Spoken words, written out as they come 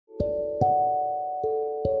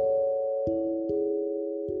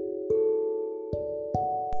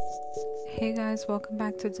Hey guys, welcome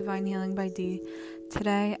back to Divine Healing by D.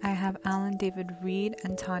 Today I have Alan David Reed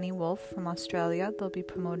and Tani Wolf from Australia. They'll be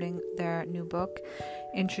promoting their new book,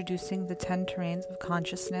 Introducing the 10 Terrains of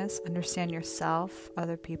Consciousness, Understand Yourself,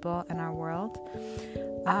 Other People, and Our World.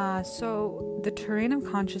 So the terrain of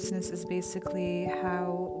consciousness is basically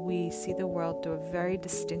how we see the world through a very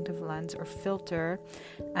distinctive lens or filter,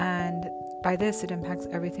 and by this it impacts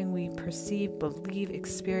everything we perceive, believe,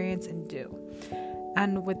 experience, and do.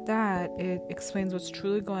 And with that, it explains what's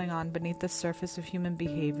truly going on beneath the surface of human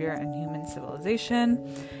behavior and human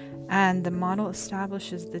civilization. And the model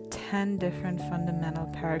establishes the 10 different fundamental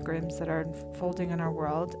paradigms that are unfolding in our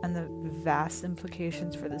world and the vast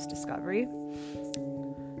implications for this discovery.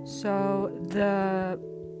 So the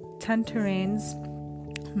 10 terrains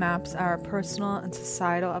maps our personal and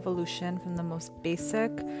societal evolution from the most basic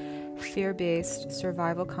fear-based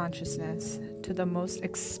survival consciousness to the most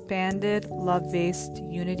expanded love-based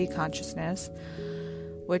unity consciousness,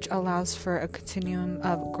 which allows for a continuum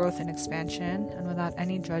of growth and expansion and without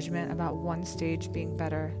any judgment about one stage being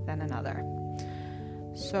better than another.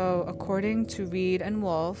 So according to Reed and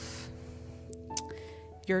Wolf,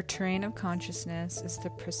 your terrain of consciousness is the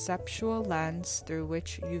perceptual lens through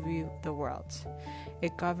which you view the world.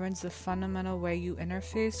 It governs the fundamental way you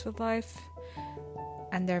interface with life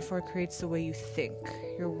and therefore creates the way you think,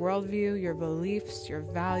 your worldview, your beliefs, your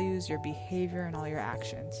values, your behavior, and all your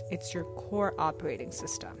actions. It's your core operating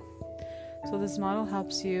system. So this model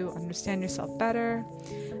helps you understand yourself better,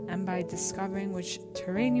 and by discovering which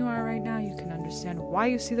terrain you are right now, you can understand why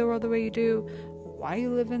you see the world the way you do, why you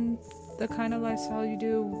live in the kind of lifestyle you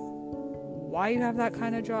do, why you have that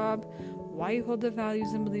kind of job, why you hold the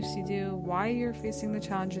values and beliefs you do, why you're facing the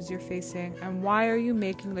challenges you're facing, and why are you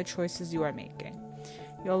making the choices you are making.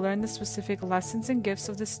 You'll learn the specific lessons and gifts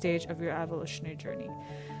of this stage of your evolutionary journey.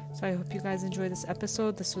 So I hope you guys enjoy this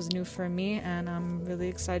episode. This was new for me, and I'm really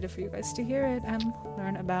excited for you guys to hear it and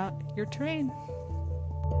learn about your terrain.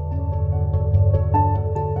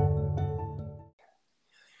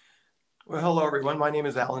 Well, hello, everyone. My name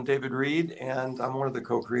is Alan David Reed, and I'm one of the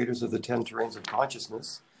co-creators of the 10 Terrains of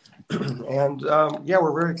Consciousness. And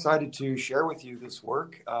we're very excited to share with you this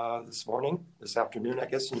work this afternoon, I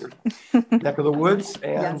guess, in your neck of the woods.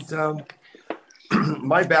 And Yes.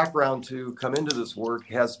 My background to come into this work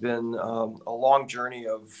has been a long journey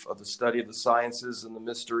of the study of the sciences and the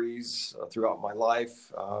mysteries throughout my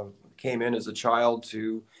life. Came in as a child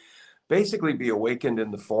to basically be awakened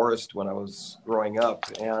in the forest when I was growing up,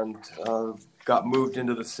 and got moved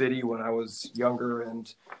into the city when I was younger.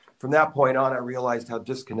 And from that point on, I realized how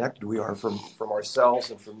disconnected we are from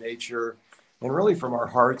ourselves and from nature, and really from our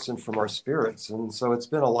hearts and from our spirits. And so it's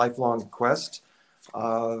been a lifelong quest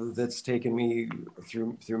that's taken me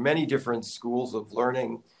through many different schools of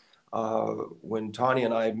learning. When Tani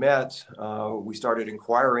and I met, we started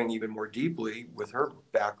inquiring even more deeply with her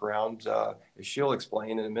background, as she'll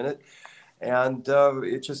explain in a minute. And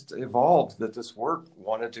it just evolved that this work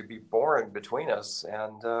wanted to be born between us.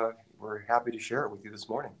 And we're happy to share it with you this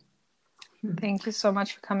morning. Thank you so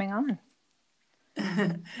much for coming on.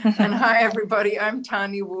 And hi, everybody. I'm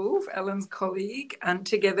Tani Wolf, Ellen's colleague, and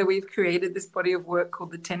together we've created this body of work called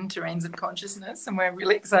the 10 Terrains of Consciousness, and we're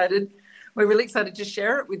really excited. We're really excited to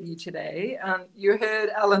share it with you today. You heard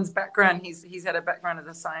Alan's background. He's had a background as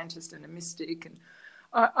a scientist and a mystic, and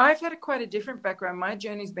I've had quite a different background. My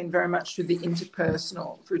journey's been very much through the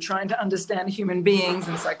interpersonal, through trying to understand human beings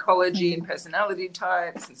and psychology and personality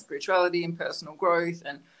types and spirituality and personal growth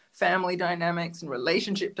and family dynamics and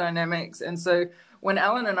relationship dynamics. And so when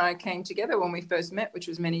Alan and I came together when we first met, which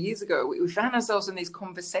was many years ago, we found ourselves in these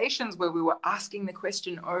conversations where we were asking the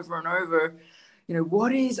question over and over,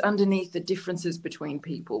 what is underneath the differences between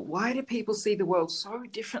people? Why do people see the world so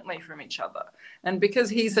differently from each other? And because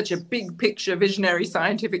he's such a big picture, visionary,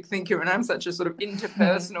 scientific thinker, and I'm such a sort of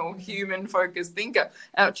interpersonal, human-focused thinker,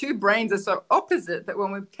 our two brains are so opposite that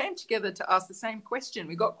when we came together to ask the same question,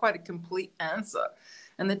 we got quite a complete answer.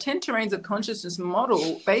 And the 10 Terrains of Consciousness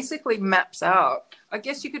model basically maps out, I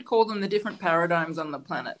guess you could call them the different paradigms on the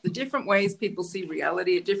planet, the different ways people see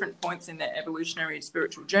reality at different points in their evolutionary and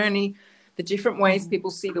spiritual journey, the different ways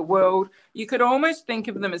people see the world. You could almost think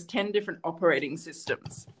of them as 10 different operating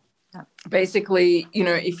systems. Yeah. Basically,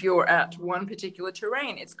 if you're at one particular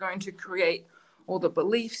terrain, it's going to create all the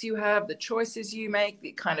beliefs you have, the choices you make,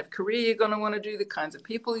 the kind of career you're going to want to do, the kinds of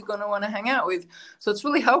people you're going to want to hang out with. So it's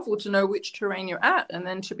really helpful to know which terrain you're at and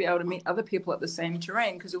then to be able to meet other people at the same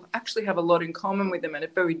terrain, because you'll actually have a lot in common with them at a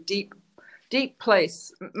very deep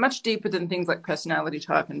place, much deeper than things like personality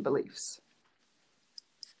type and beliefs.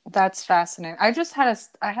 That's fascinating.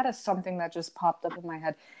 I had something that just popped up in my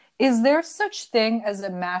head. Is there such thing as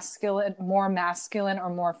a more masculine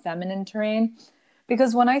or more feminine terrain?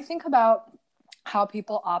 Because when I think about how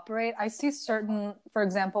people operate, I see certain, for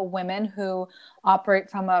example, women who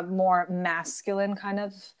operate from a more masculine kind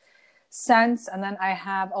of sense. And then I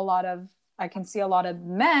can see a lot of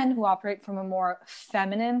men who operate from a more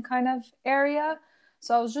feminine kind of area.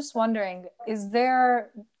 So I was just wondering, is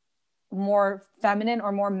there more feminine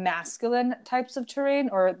or more masculine types of terrain,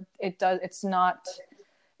 or it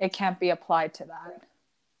can't be applied to that?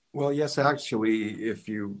 Well, yes, actually, if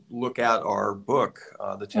you look at our book,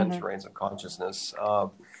 The 10 Mm-hmm. Terrains of Consciousness,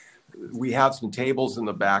 we have some tables in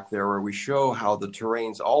the back there where we show how the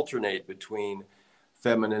terrains alternate between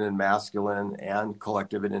feminine and masculine and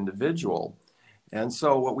collective and individual. And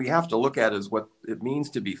so what we have to look at is what it means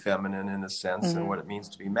to be feminine in a sense, Mm-hmm. and what it means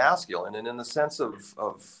to be masculine. And in the sense of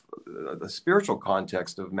the spiritual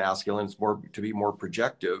context of masculine, it's more to be more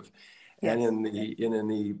projective. Yes. And in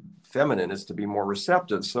the feminine is to be more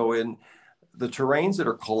receptive. So in the terrains that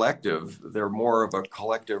are collective, they're more of a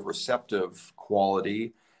collective receptive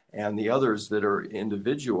quality, and the others that are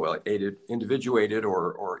individuated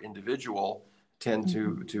or individual tend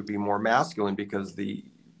to be more masculine, because the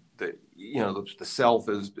self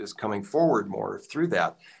is coming forward more through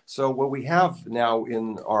that. So what we have now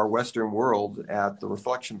in our Western world at the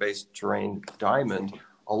reflection-based terrain Diamond,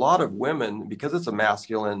 a lot of women, because it's a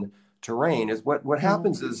masculine terrain, is what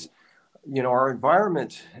happens is, our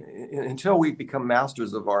environment, until we become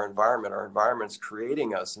masters of our environment's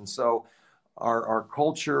creating us. And so our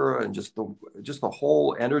culture and just the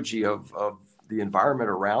whole energy of the environment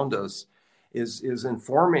around us is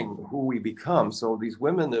informing who we become. So these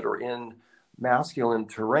women that are in masculine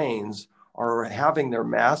terrains are having their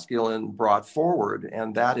masculine brought forward,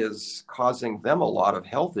 and that is causing them a lot of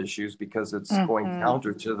health issues, because it's going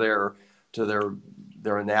counter to their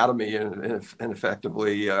anatomy, and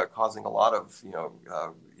effectively causing a lot of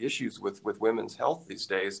issues with women's health these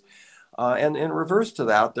days. And in reverse to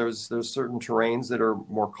that, there's certain terrains that are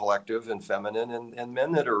more collective and feminine, and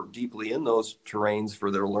men that are deeply in those terrains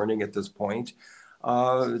for their learning at this point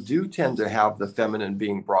do tend to have the feminine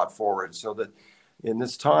being brought forward. So that in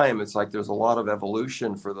this time, it's like there's a lot of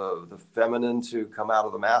evolution for the feminine to come out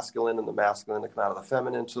of the masculine and the masculine to come out of the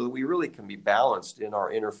feminine, so that we really can be balanced in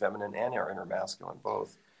our inner feminine and our inner masculine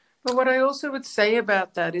both. But what I also would say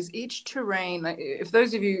about that is each terrain, if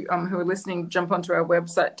those of you who are listening jump onto our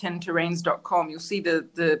website, 10terrains.com, you'll see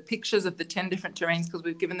the pictures of the 10 different terrains, because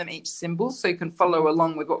we've given them each symbol so you can follow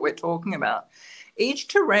along with what we're talking about. Each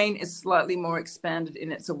terrain is slightly more expanded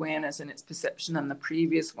in its awareness and its perception than the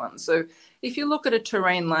previous one. So if you look at a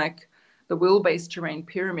terrain like the will-based terrain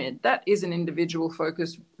pyramid, that is an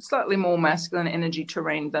individual-focused, slightly more masculine energy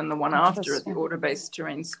terrain than the one after it, the order-based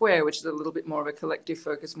terrain square, which is a little bit more of a collective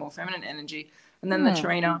focus, more feminine energy. And then the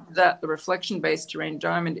terrain after that, the reflection-based terrain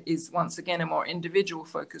diamond, is once again a more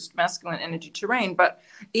individual-focused masculine energy terrain, but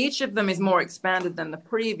each of them is more expanded than the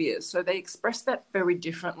previous, so they express that very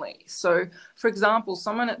differently. So, for example,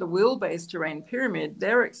 someone at the will-based terrain pyramid,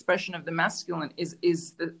 their expression of the masculine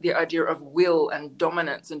is the idea of will and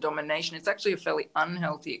dominance and domination. It's actually a fairly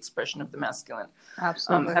unhealthy expression of the masculine.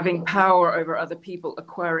 Absolutely. Having power over other people,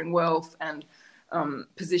 acquiring wealth, and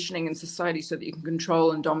positioning in society so that you can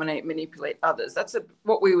control and dominate, manipulate others. That's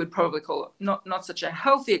what we would probably call not such a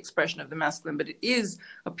healthy expression of the masculine, but it is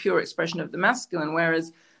a pure expression of the masculine.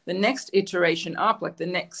 Whereas the next iteration up, like the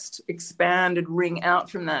next expanded ring out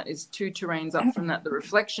from that, is 2 terrains up from that, the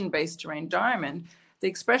reflection-based terrain diamond. The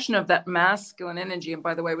expression of that masculine energy, and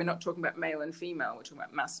by the way, we're not talking about male and female, we're talking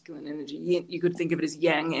about masculine energy. You could think of it as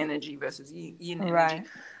yang energy versus yin energy. Right.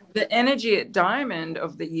 The energy at diamond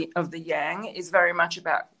of the yang is very much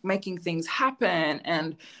about making things happen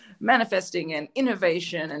and manifesting and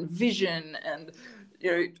innovation and vision and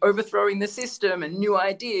overthrowing the system and new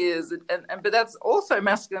ideas, but that's also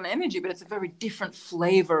masculine energy, but it's a very different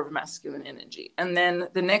flavor of masculine energy. And then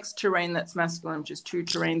the next terrain that's masculine, which is 2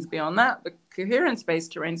 terrains beyond that, the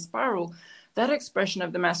coherence-based terrain spiral, that expression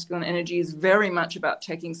of the masculine energy is very much about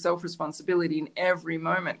taking self-responsibility in every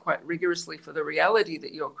moment, quite rigorously, for the reality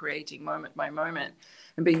that you're creating moment by moment,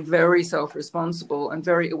 and being very self-responsible and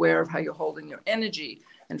very aware of how you're holding your energy,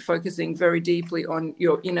 and focusing very deeply on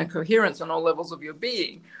your inner coherence on all levels of your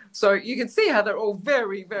being. So you can see how they're all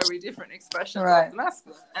very, very different expressions of the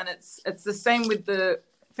masculine. And it's the same with the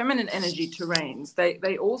feminine energy terrains.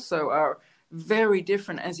 They also are very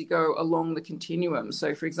different as you go along the continuum.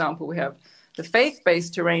 So, for example, we have the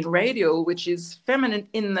faith-based terrain radial, which is feminine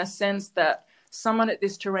in the sense that someone at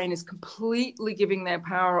this terrain is completely giving their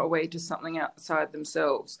power away to something outside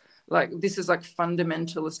themselves, like this is like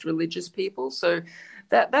fundamentalist religious people. So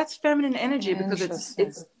that's feminine energy, because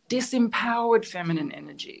it's disempowered feminine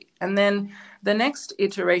energy. And then the next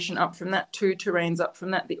iteration up from that, 2 terrains up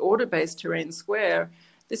from that, the order-based terrain square,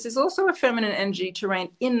 this is also a feminine energy terrain,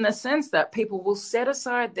 in the sense that people will set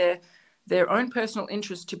aside their own personal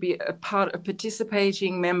interest to be a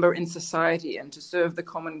participating member in society, and to serve the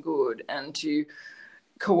common good, and to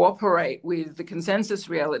cooperate with the consensus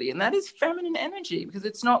reality. And that is feminine energy, because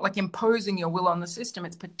it's not like imposing your will on the system,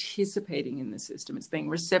 it's participating in the system, it's being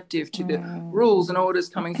receptive to the rules and orders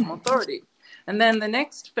coming from authority. And then the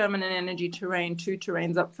next feminine energy terrain, 2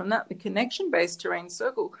 terrains up from that, the connection-based terrain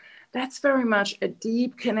circle, that's very much a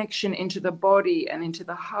deep connection into the body and into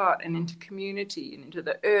the heart and into community and into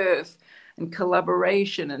the earth and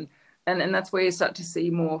collaboration. And that's where you start to see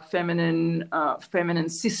more feminine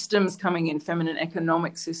systems coming in, feminine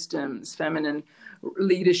economic systems, feminine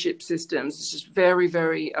leadership systems. It's just very,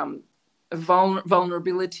 very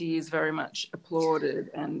vulnerability is very much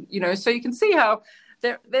applauded. And, so you can see how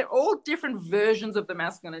they're all different versions of the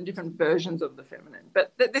masculine and different versions of the feminine.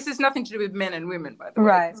 But this is nothing to do with men and women, by the way.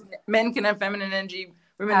 Right. Men can have feminine energy,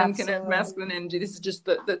 women can have masculine energy. This is just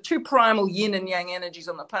the 2 primal yin and yang energies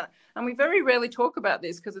on the planet. And we very rarely talk about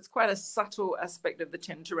this, because it's quite a subtle aspect of the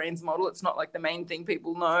 10 terrains model. It's not like the main thing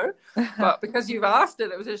people know. But because you've asked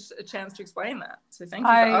it, it was just a chance to explain that. So thank you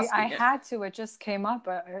for asking I it. had to. It just came up.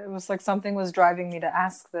 It was like something was driving me to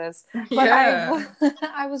ask this. But Yeah.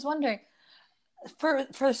 I was wondering,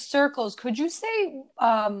 for circles, could you say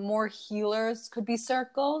more healers could be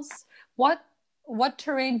circles? What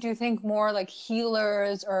terrain do you think more like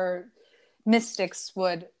healers or mystics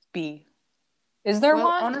would be? Is there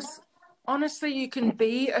one? Honestly, you can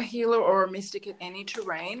be a healer or a mystic at any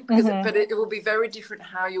terrain, but it will be very different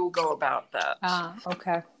how you'll go about that.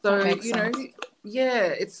 Okay. So that makes sense.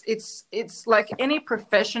 it's like any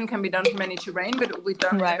profession can be done from any terrain, but it will be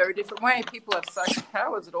done in a very different way. People have psychic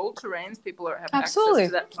powers at all terrains. People have access to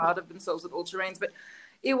that part of themselves at all terrains, but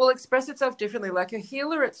it will express itself differently. Like a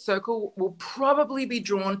healer at circle will probably be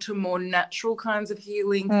drawn to more natural kinds of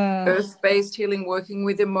healing, earth-based healing, working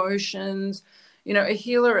with emotions. A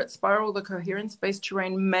healer at spiral, the coherence-based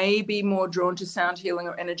terrain, may be more drawn to sound healing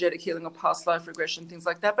or energetic healing or past life regression, things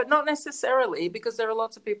like that, but not necessarily, because there are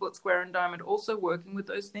lots of people at square and diamond also working with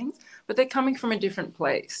those things, but they're coming from a different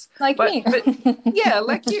place. Like me. Yeah,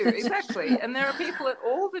 like you, exactly. And there are people at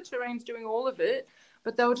all the terrains doing all of it,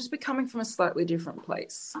 but they'll just be coming from a slightly different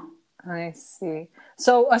place. I see.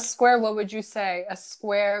 So a square, what would you say? A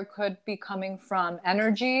square could be coming from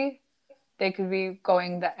energy. They could be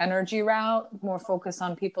going the energy route, more focused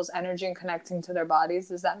on people's energy and connecting to their bodies.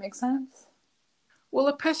 Does that make sense? Well,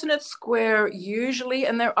 a person at square usually,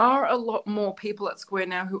 and there are a lot more people at square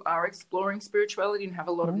now who are exploring spirituality and have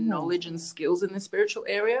a lot of knowledge and skills in the spiritual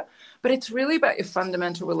area, but it's really about your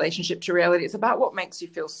fundamental relationship to reality. It's about what makes you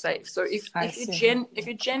feel safe. So if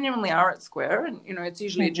you genuinely are at square, and it's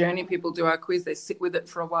usually a journey, people do our quiz, they sit with it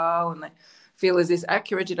for a while and they feel, is this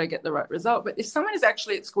accurate? Did I get the right result? But if someone is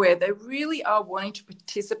actually at square, they really are wanting to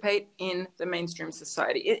participate in the mainstream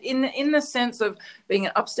society, in the sense of being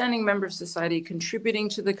an upstanding member of society, contributing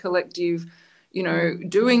to the collective,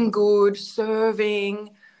 doing good,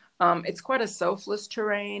 serving. It's quite a selfless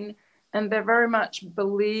terrain, and they're very much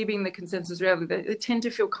believing the consensus reality. They tend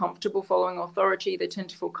to feel comfortable following authority. They tend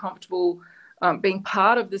to feel comfortable being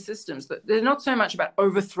part of the systems. They're not so much about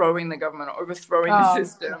overthrowing the government or overthrowing the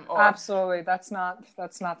system. Absolutely. That's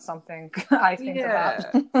not something I think about.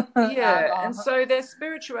 And so their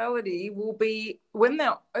spirituality will be,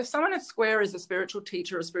 if someone at square is a spiritual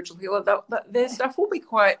teacher or a spiritual healer, their stuff will be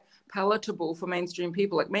quite palatable for mainstream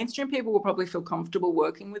people. Like mainstream people will probably feel comfortable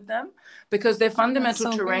working with them because their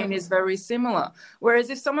fundamental terrain is very similar. Whereas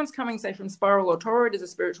if someone's coming, say, from spiral or toroid as a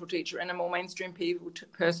spiritual teacher and a more mainstream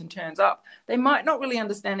person turns up, they might not really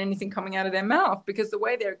understand anything coming out of their mouth because the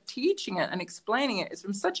way they're teaching it and explaining it is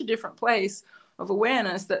from such a different place of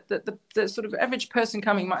awareness that the sort of average person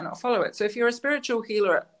coming might not follow it. So if you're a spiritual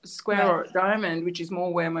healer at square or at diamond, which is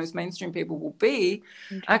more where most mainstream people will be,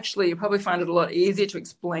 actually you probably find it a lot easier to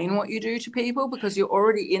explain what you do to people because you're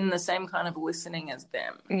already in the same kind of listening as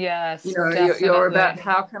them. Yes, you're about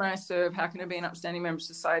how can I serve, how can I be an upstanding member of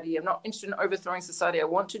society. I'm not interested in overthrowing society. I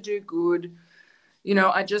want to do good.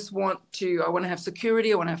 I just want to have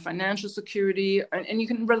security. I want to have financial security. And you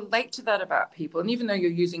can relate to that about people. And even though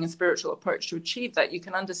you're using a spiritual approach to achieve that, you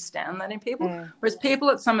can understand that in people. Whereas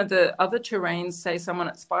people at some of the other terrains, say someone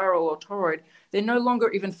at Spiral or Toroid, they're no longer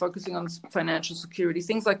even focusing on financial security.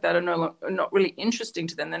 Things like that are not really interesting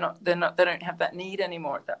to them. They don't have that need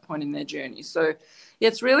anymore at that point in their journey. So yeah,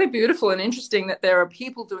 it's really beautiful and interesting that there are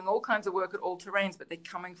people doing all kinds of work at all terrains, but they're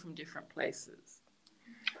coming from different places.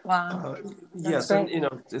 Wow. Yes, great. and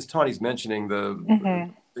as Tawny's mentioning,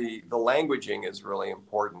 the languaging is really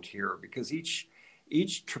important here, because each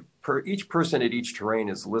person at each terrain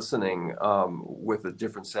is listening with a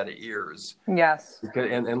different set of ears. Yes.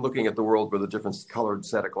 And looking at the world with a different colored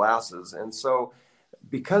set of glasses. And so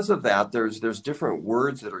because of that, there's different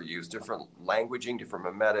words that are used, different languaging, different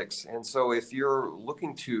memetics. And so if you're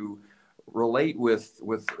looking to relate with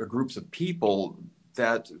groups of people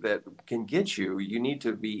that can get you, you need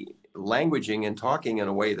to be languaging and talking in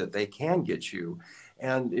a way that they can get you.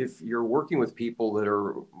 And if you're working with people that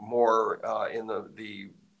are more in the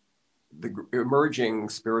emerging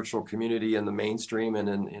spiritual community in the mainstream and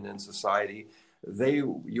in society,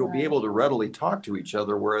 you'll be able to readily talk to each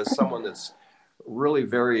other. Whereas someone that's really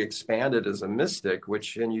very expanded as a mystic,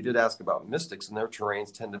 and you did ask about mystics, and their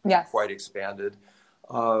terrains tend to be quite expanded.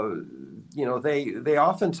 They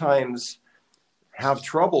oftentimes have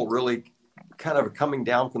trouble really kind of coming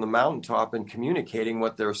down from the mountaintop and communicating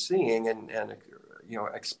what they're seeing and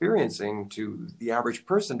experiencing to the average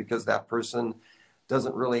person, because that person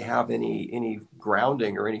doesn't really have any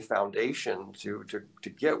grounding or any foundation to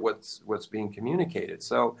get what's being communicated.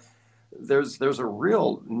 So there's a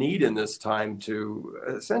real need in this time to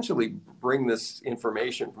essentially bring this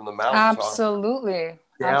information from the mountaintop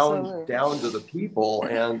down to the people.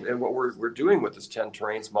 And what we're doing with this 10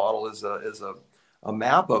 terrains model is a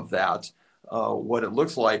map of that, what it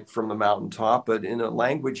looks like from the mountaintop, but in a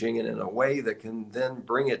languaging and in a way that can then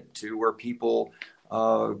bring it to where people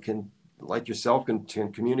can, like yourself,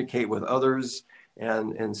 can communicate with others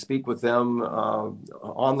and speak with them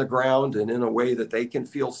on the ground and in a way that they can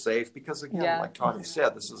feel safe. Because again, like Tawny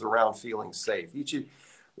said, this is around feeling safe.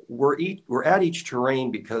 We're at each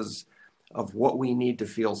terrain because of what we need to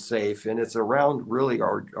feel safe, and it's around really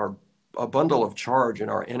a bundle of charge in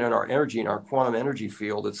our energy, in our quantum energy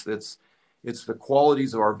field. It's the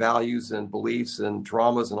qualities of our values and beliefs and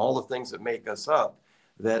traumas and all the things that make us up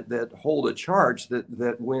that hold a charge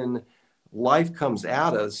that when life comes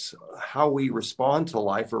at us, how we respond to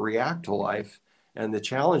life or react to life and the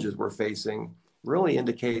challenges we're facing really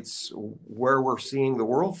indicates where we're seeing the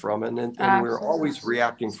world from. And we're always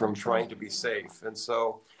reacting from trying to be safe. And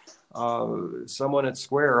so someone at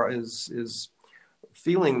Square is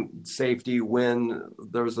feeling safety when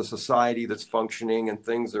there's a society that's functioning and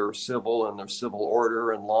things are civil, and there's civil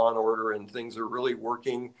order and law and order, and things are really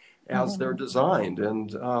working as they're designed.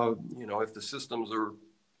 And, if the systems are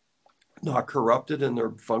not corrupted and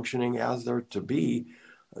they're functioning as they're to be,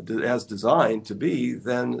 as designed to be,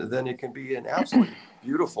 then it can be an absolutely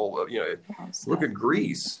beautiful, look at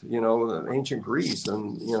Greece, ancient Greece,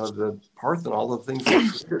 and, the Parthenon, all the things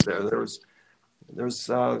that did there. There's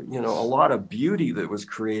a lot of beauty that was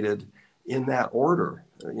created in that order,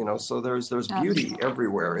 so there's beauty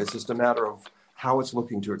everywhere. It's just a matter of how it's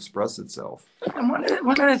looking to express itself. And one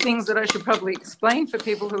of the things that I should probably explain for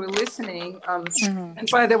people who are listening, and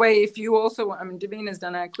by the way, if you also, Davina's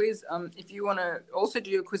done our quiz, if you want to also do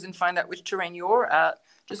your quiz and find out which terrain you're at,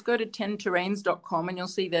 just go to 10terrains.com and you'll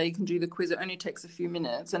see there you can do the quiz. It only takes a few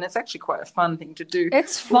minutes, and it's actually quite a fun thing to do.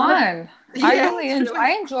 It's fun.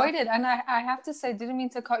 I enjoyed it. And I have to say, didn't mean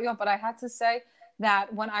to cut you off, but I had to say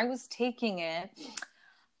that when I was taking it,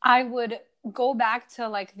 I would go back to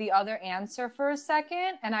like the other answer for a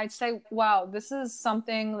second, and I'd say, wow, this is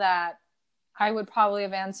something that I would probably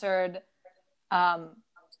have answered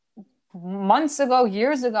months ago,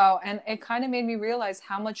 years ago. And it kind of made me realize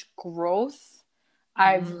how much growth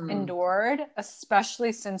I've endured,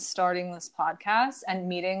 especially since starting this podcast and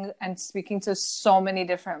meeting and speaking to so many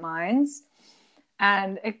different minds.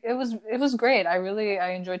 And it was great. I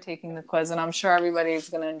enjoyed taking the quiz, and I'm sure everybody is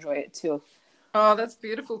going to enjoy it too. Oh, that's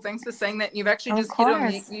beautiful. Thanks for saying that. You've actually just hit on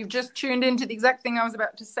you've just tuned into the exact thing I was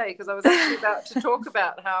about to say, because I was actually about to talk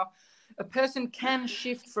about how a person can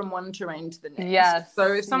shift from one terrain to the next. Yes.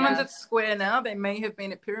 So if someone's yes. at square now, they may have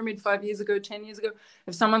been at pyramid 5 years ago, 10 years ago.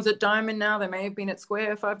 If someone's at diamond now, they may have been at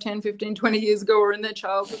square 5, 10, 15, 20 years ago, or in their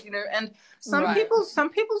childhood, you know. And some Right.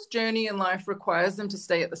 people's journey in life requires them to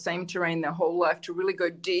stay at the same terrain their whole life, to really go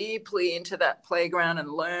deeply into that playground and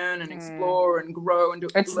learn and explore and grow and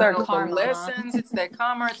It's learn their all karma, the lessons. It's their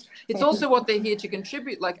karma. It's also what they're here to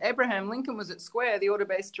contribute. Like Abraham Lincoln was at square, the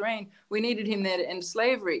order-based terrain. We needed him there to end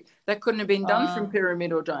slavery. That couldn't have been done from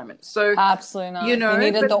pyramid or diamond. So absolutely not. you know,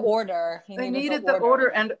 he needed the order. They needed the order,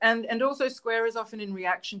 and also square is often in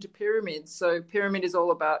reaction to pyramids. So pyramid is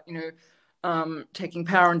all about, you know, taking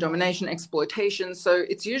power and domination, exploitation. So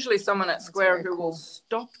it's usually someone at square who will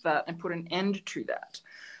stop that and put an end to that.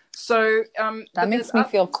 So that makes me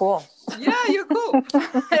feel cool. Yeah, you're cool.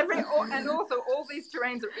 And also all these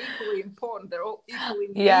terrains are equally important. They're all equally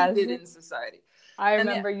needed in society. I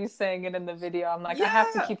remember you saying it in the video. I'm like, I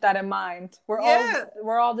have to keep that in mind. We're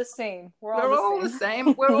all the same. We're all the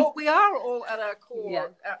same. We are all at our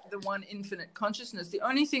core at the one infinite consciousness. The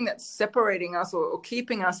only thing that's separating us or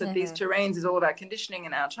keeping us at these terrains is all of our conditioning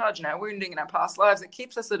and our charge and our wounding and our past lives. It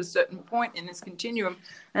keeps us at a certain point in this continuum.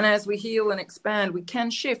 And as we heal and expand, we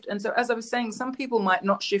can shift. And so, as I was saying, some people might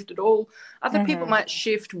not shift at all. Other people might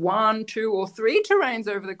shift 1, 2, or 3 terrains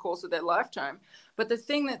over the course of their lifetime. But the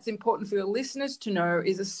thing that's important for your listeners to know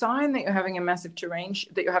is a sign that you're having a massive terrain,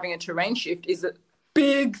 that you're having a terrain shift, is that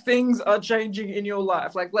big things are changing in your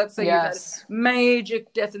life. Like, let's say you've had major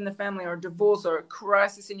death in the family or a divorce or a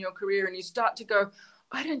crisis in your career, and you start to go,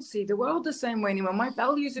 I don't see the world the same way anymore. My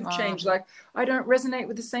values have changed. Like, I don't resonate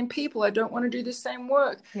with the same people. I don't want to do the same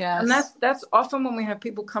work. And that's often when we have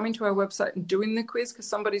people coming to our website and doing the quiz because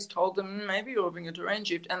somebody's told them, maybe you're having a terrain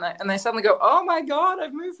shift. And they suddenly go, oh my God,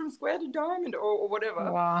 I've moved from square to diamond or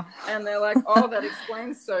whatever. Wow. And they're like, oh, that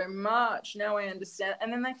explains so much. Now I understand.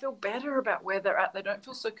 And then they feel better about where they're at. They don't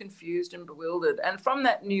feel so confused and bewildered. And from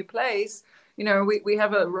that new place, you know, we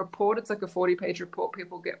have a report. It's like a 40-page report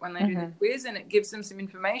people get when they do the quiz, and it gives them some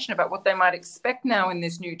information about what they might expect now in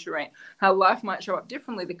this new terrain, how life might show up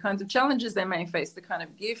differently, the kinds of challenges they may face, the kind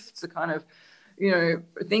of gifts, the kind of, you know,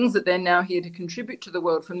 things that they're now here to contribute to the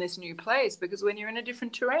world from this new place. Because when you're in a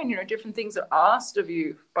different terrain, you know, different things are asked of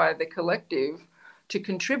you by the collective to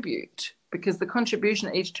contribute, because the contribution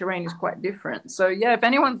at each terrain is quite different. So, yeah, if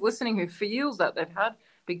anyone's listening who feels that they've had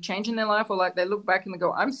big change in their life, or like they look back and they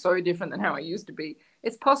go, I'm so different than how I used to be,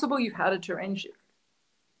 it's possible you've had a terrain shift.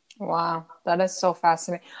 Wow, that is so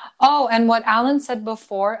fascinating. Oh, and what Alan said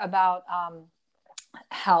before about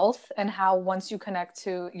health, and how once you connect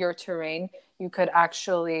to your terrain, you could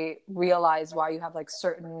actually realize why you have like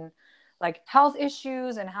certain like health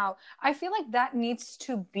issues, and how I feel like that needs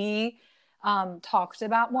to be talked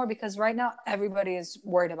about more, because right now everybody is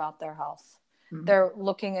worried about their health. They're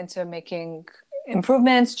looking into making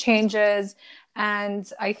improvements, changes.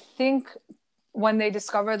 And I think when they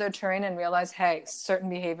discover their terrain and realize, hey, certain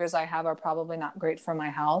behaviors I have are probably not great for my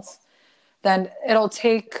health, then they'll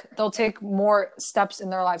take more steps in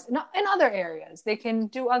their lives. In other areas, they can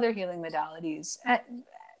do other healing modalities,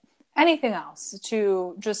 anything else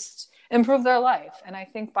to just improve their life. And I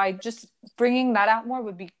think by just bringing that out more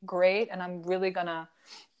would be great. And I'm really gonna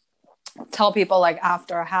tell people like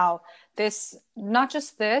after how this, not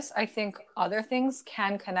just this, I think other things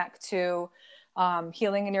can connect to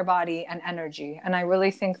healing in your body and energy. And I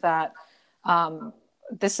really think that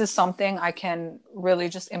this is something I can really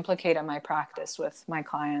just implicate in my practice with my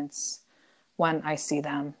clients when I see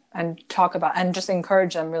them, and talk about and just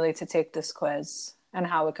encourage them really to take this quiz, and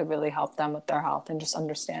how it could really help them with their health and just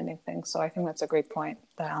understanding things. So I think that's a great point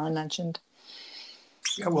that Alan mentioned.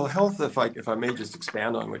 Yeah, well, health, if I may just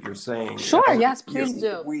expand on what you're saying. Sure, yes, please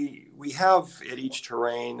do. We have at each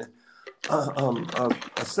terrain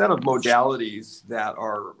a set of modalities that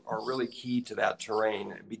are really key to that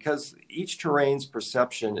terrain, because each terrain's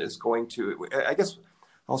perception is going to, I guess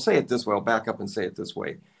I'll say it this way, I'll back up and say it this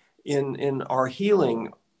way. In our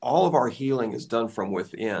healing, all of our healing is done from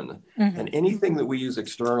within, and anything that we use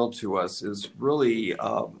external to us is really,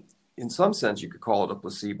 in some sense, you could call it a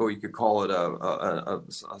placebo, you could call it a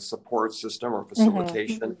support system or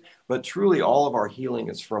facilitation, but truly all of our healing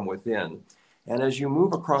is from within. And as you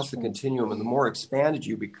move across the continuum, and the more expanded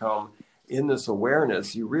you become in this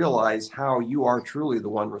awareness, you realize how you are truly the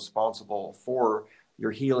one responsible for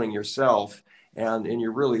your healing yourself, and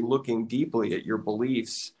you're really looking deeply at your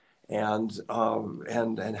beliefs and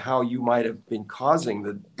how you might have been causing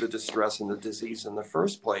the distress and the disease in the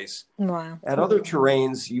first place. Wow. At other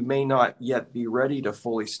terrains, you may not yet be ready to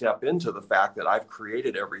fully step into the fact that I've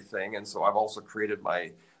created everything, and so I've also created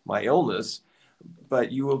my illness.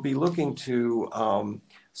 but you will be looking to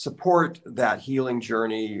support that healing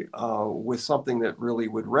journey with something that really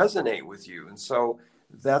would resonate with you. And so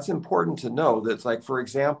that's important to know. That's like, for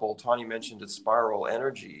example, Tani mentioned it's spiral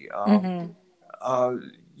energy.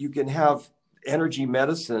 You can have energy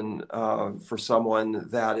medicine for someone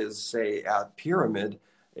that is, say, at pyramid.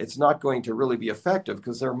 It's not going to really be effective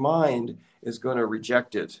because their mind is going to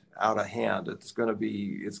reject it out of hand.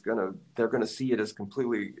 They're going to see it as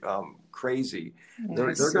completely crazy.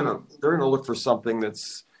 They're going to look for something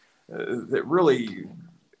that really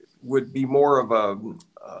would be more of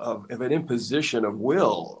an imposition of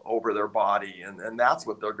will over their body. And that's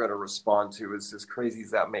what they're going to respond to, is as crazy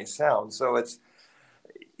as that may sound. So it's,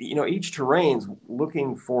 each terrain's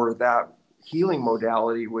looking for that healing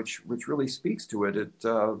modality, which really speaks to it. At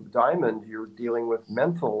Diamond, you're dealing with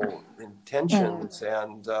mental intentions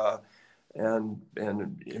and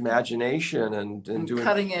imagination and doing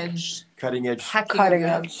cutting edge hacking,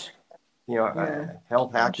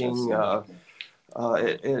 health hacking.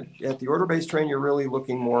 At the order-based train, you're really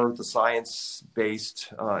looking more at the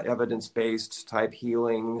science-based, evidence-based type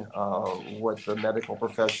healing, what the medical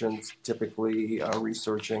profession's typically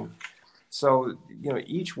researching. So,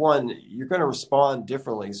 each one, you're going to respond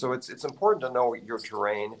differently. So it's important to know your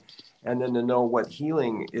terrain, and then to know what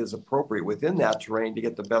healing is appropriate within that terrain to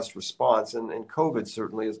get the best response. And COVID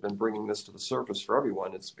certainly has been bringing this to the surface for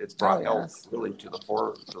everyone. It's brought health really to the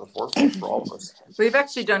forefront for all of us. We've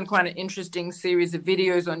actually done quite an interesting series of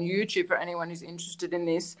videos on YouTube for anyone who's interested in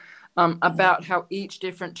this, about how each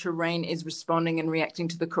different terrain is responding and reacting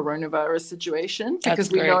to the coronavirus situation. Because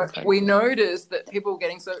we noticed that people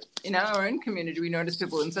getting in our own community, we noticed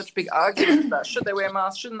people in such big arguments about should they wear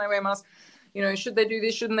masks, shouldn't they wear masks? Should they do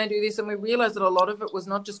this? Shouldn't they do this? And we realized that a lot of it was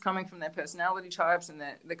not just coming from their personality types and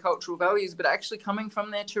their cultural values, but actually coming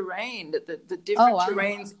from their terrain, that the different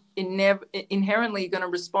terrains inherently are going to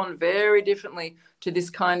respond very differently to this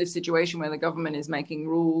kind of situation where the government is making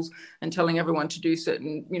rules and telling everyone to do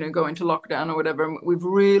certain, go into lockdown or whatever. And we've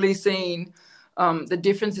really seen the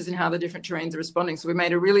differences in how the different terrains are responding. So we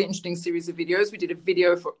made a really interesting series of videos. We did a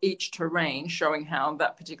video for each terrain showing how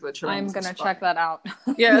that particular terrain I'm going to check that out.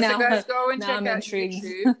 Yeah, so guys, go and check out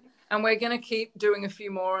YouTube. And we're going to keep doing a few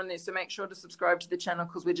more on this. So make sure to subscribe to the channel,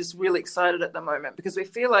 because we're just really excited at the moment, because we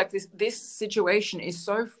feel like this situation is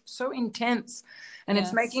so intense. And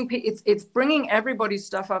it's making it's bringing everybody's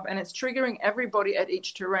stuff up, and it's triggering everybody at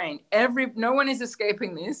each terrain. No one is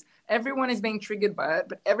escaping this. Everyone is being triggered by it,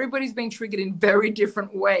 but everybody's being triggered in very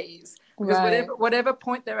different ways. Because whatever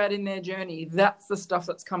point they're at in their journey, that's the stuff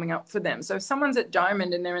that's coming up for them. So if someone's at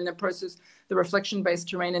Diamond and they're in the process, the reflection-based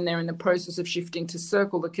terrain, and they're in the process of shifting to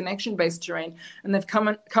Circle, the connection-based terrain, and they've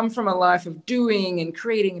come from a life of doing and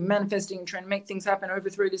creating and manifesting and trying to make things happen,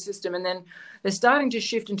 overthrow the system, and then they're starting to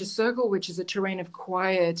shift into Circle, which is a terrain of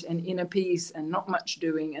quiet and inner peace and not much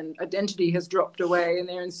doing, and identity has dropped away, and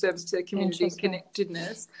they're in service to their community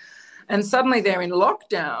connectedness. And suddenly they're in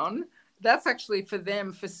lockdown. That's actually for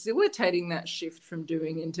them facilitating that shift from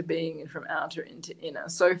doing into being, and from outer into inner.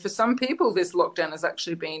 So for some people, this lockdown has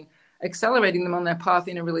actually been accelerating them on their path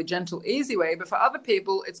in a really gentle, easy way. But for other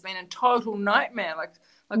people, it's been a total nightmare. Like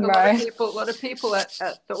a lot of people at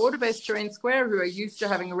the order-based terrain square who are used to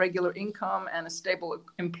having a regular income and a stable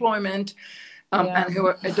employment, and who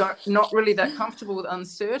are not really that comfortable with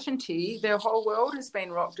uncertainty, their whole world has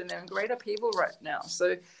been rocked, and they're in great upheaval right now.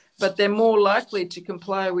 So, but they're more likely to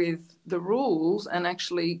comply with the rules and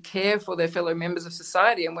actually care for their fellow members of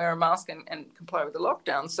society and wear a mask and comply with the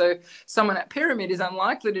lockdown. So someone at Pyramid is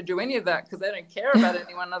unlikely to do any of that, because they don't care about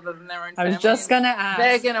anyone other than their own family. I was just going to ask.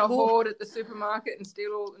 They're going to hoard at the supermarket and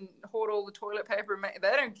hoard all the toilet paper.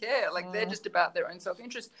 They don't care. They're just about their own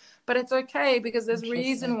self-interest. But it's okay, because there's a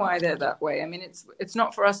reason why they're that way. I mean, it's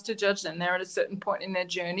not for us to judge them. They're at a certain point in their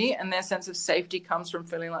journey, and their sense of safety comes from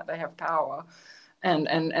feeling like they have power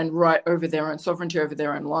and right over their own sovereignty over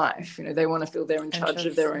their own life. They want to feel they're in charge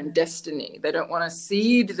of their own destiny. They don't want to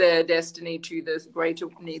cede their destiny to the greater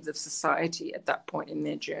needs of society at that point in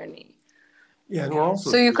their journey. Yeah, and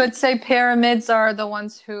also, so you could say pyramids are the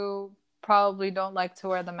ones who probably don't like to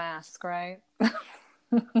wear the mask, right?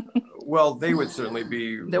 Well, they would certainly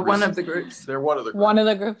be. They're one of the groups. They're one of the groups. One of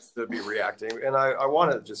the groups that be reacting. And I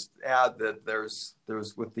want to just add that there's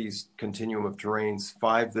with these continuum of terrains,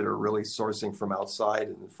 5 that are really sourcing from outside,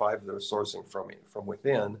 and 5 that are sourcing from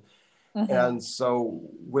within. Mm-hmm. And so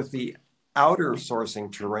with the outer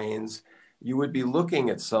sourcing terrains, you would be looking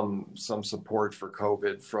at some support for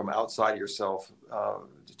COVID from outside yourself.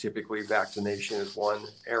 Typically, vaccination is one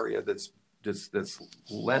area that's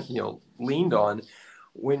leaned on.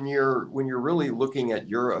 When you're really looking at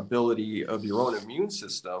your ability of your own immune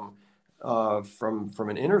system, from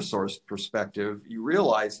an inner source perspective, you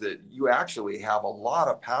realize that you actually have a lot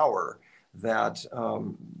of power that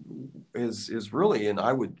is really, and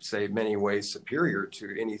I would say in many ways, superior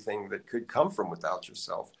to anything that could come from without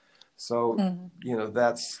yourself. So, you know,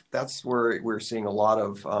 that's where we're seeing a lot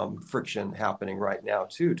of friction happening right now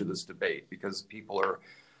too, to this debate, because people are,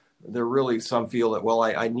 there really, some feel that, well,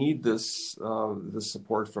 I need this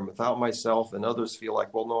support from without myself, and others feel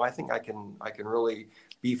like, well, no, I think I can really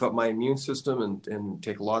beef up my immune system and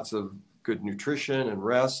take lots of good nutrition and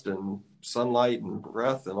rest and sunlight and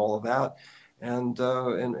breath and all of that,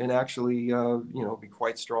 and actually you know, be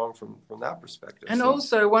quite strong from that perspective. And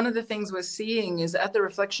also, one of the things we're seeing is at the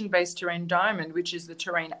reflection-based terrain diamond, which is the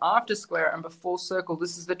terrain after square and before circle,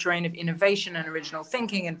 this is the terrain of innovation and original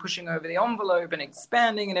thinking and pushing over the envelope and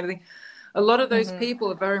expanding and everything. A lot of those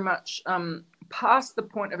people are very much past the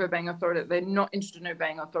point of obeying authority. They're not interested in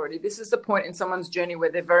obeying authority. This is the point in someone's journey where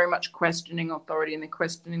they're very much questioning authority and they're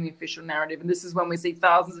questioning the official narrative. And this is when we see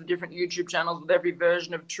thousands of different YouTube channels with every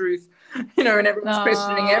version of truth, you know, and everyone's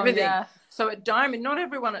questioning everything. Yeah. So at Diamond, not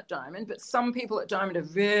everyone at Diamond, but some people at Diamond are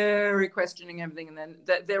very questioning everything. And then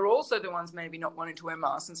they're also the ones maybe not wanting to wear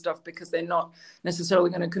masks and stuff because they're not necessarily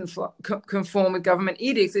going to conform with government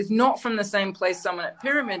edicts. It's not from the same place someone at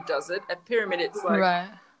Pyramid does it. At Pyramid, it's like, right,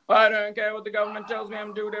 I don't care what the government tells me. I'm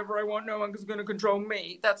going to do whatever I want. No one's going to control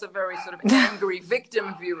me. That's a very sort of angry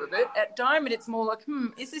victim view of it. At Diamond, it's more like,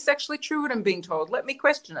 is this actually true what I'm being told? Let me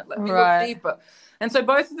question it. Let me look deeper. And so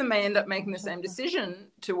both of them may end up making the same decision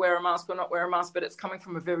to wear a mask or not wear a mask, but it's coming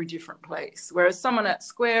from a very different place. Whereas someone at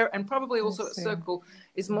Square and probably also at Circle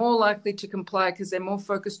is more likely to comply because they're more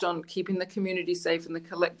focused on keeping the community safe and the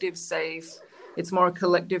collective safe. It's more a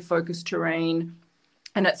collective focused terrain.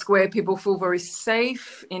 And at Square, people feel very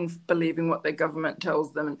safe in believing what their government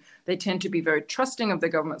tells them. And they tend to be very trusting of the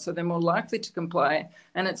government, so they're more likely to comply.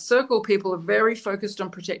 And at Circle, people are very focused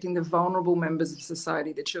on protecting the vulnerable members of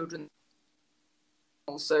society, the children.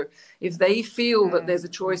 So if they feel that there's a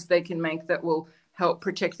choice they can make that will help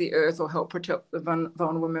protect the earth or help protect the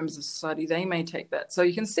vulnerable members of society, they may take that. So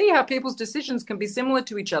you can see how people's decisions can be similar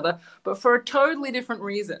to each other, but for a totally different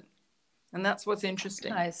reason. And that's what's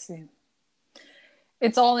interesting. I see.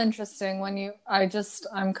 It's all interesting when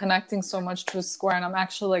I'm connecting so much to a Square, and I'm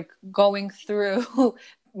actually like going through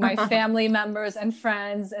my family members and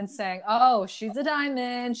friends and saying, oh, she's a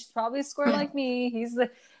diamond. She's probably a Square like me.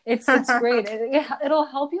 It's great. It'll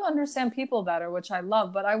help you understand people better, which I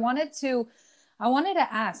love. But I wanted to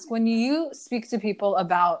ask, when you speak to people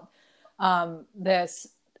about this,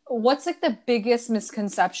 what's like the biggest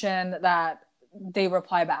misconception that they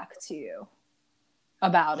reply back to you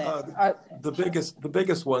about it? The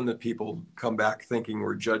biggest one that people come back thinking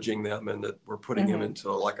we're judging them and that we're putting them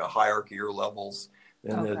into like a hierarchy or levels,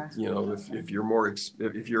 and that, you know, if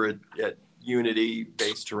you're at unity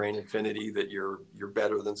based terrain infinity, that you're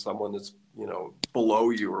better than someone that's, you know, below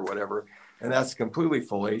you or whatever. And that's completely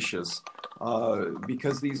fallacious,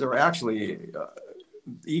 because these are actually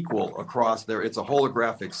equal across there. It's a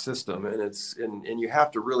holographic system, and you have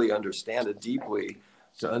to really understand it deeply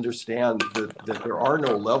to understand that there are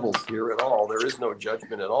no levels here at all. There is no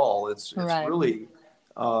judgment at all. It's really,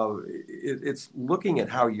 it's looking at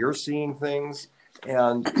how you're seeing things,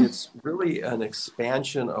 and it's really an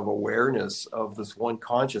expansion of awareness of this one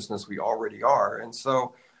consciousness we already are. And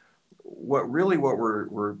so what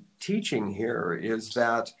we're teaching here is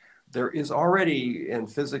that there is already,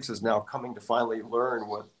 and physics is now coming to finally learn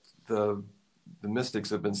what the mystics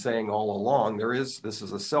have been saying all along, this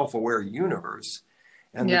is a self-aware universe.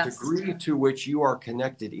 And the degree to which you are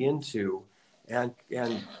connected into and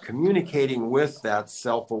communicating with that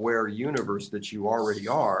self-aware universe that you already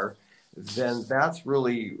are, then that's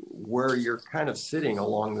really where you're kind of sitting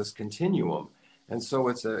along this continuum. And so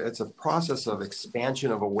it's a process of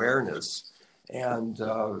expansion of awareness, and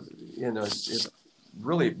it's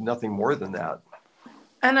really nothing more than that.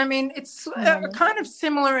 And I mean, it's a kind of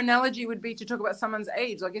similar analogy would be to talk about someone's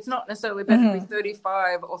age. Like, it's not necessarily better to be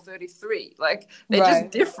 35 or 33. Like, they're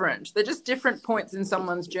just different. They're just different points in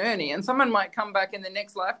someone's journey. And someone might come back in the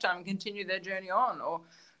next lifetime and continue their journey on. Or,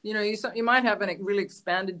 you know, you might have a really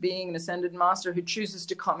expanded being, an ascended master who chooses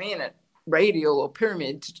to come in at Radial or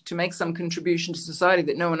Pyramid to make some contribution to society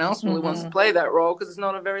that no one else really wants to play that role, because it's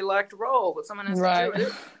not a very liked role, but someone has to do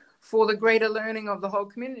it for the greater learning of the whole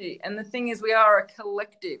community. And the thing is, we are a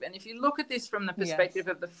collective. And if you look at this from the perspective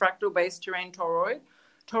of the fractal-based terrain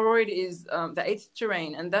toroid is the 8th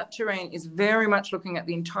terrain, and that terrain is very much looking at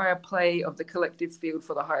the entire play of the collective field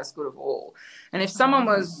for the highest good of all. And if someone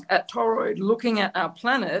was at toroid looking at our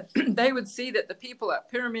planet, they would see that the people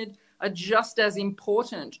at Pyramid are just as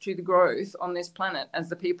important to the growth on this planet as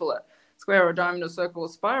the people at square or diamond or circle or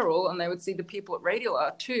spiral, and they would see the people at radial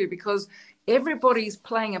are too, because everybody's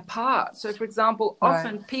playing a part. So, for example,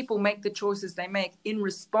 often people make the choices they make in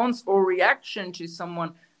response or reaction to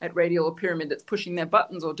someone at radial or pyramid that's pushing their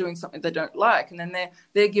buttons or doing something they don't like. And then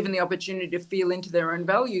they're given the opportunity to feel into their own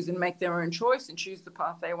values and make their own choice and choose the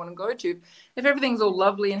path they want to go to. If everything's all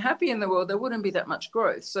lovely and happy in the world, there wouldn't be that much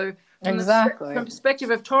growth. So from the perspective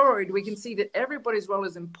of toroid, we can see that everybody's role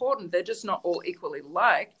is important. They're just not all equally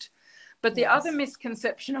liked. But the other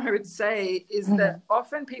misconception I would say is that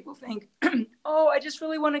often people think, oh, I just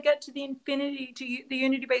really want to get to the infinity, to the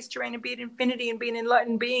unity-based terrain and be at infinity and be an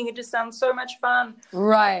enlightened being. It just sounds so much fun.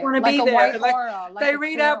 Right. I want to like be a there. white Like, aura, like they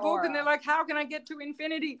read our book aura. and they're like, how can I get to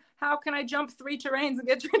infinity? How can I jump 3 terrains and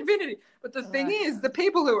get to infinity? But the thing is, the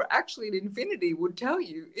people who are actually at infinity would tell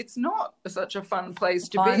you it's not such a fun place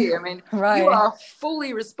to be. I mean, you are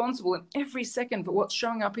fully responsible in every second for what's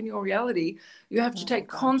showing up in your reality. You have to take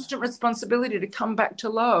constant responsibility to come back to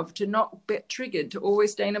love, to not get triggered, to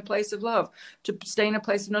always stay in a place of love, to stay in a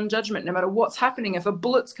place of non-judgment, no matter what's happening. If a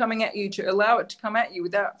bullet's coming at you, to allow it to come at you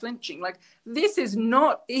without flinching. Like, this is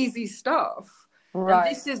not easy stuff. Right.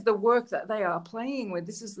 And this is the work that they are playing with.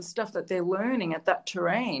 This is the stuff that they're learning at that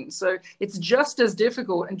terrain. So it's just as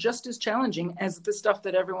difficult and just as challenging as the stuff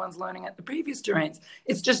that everyone's learning at the previous terrains.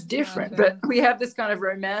 It's just different. Okay. But we have this kind of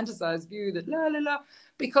romanticized view that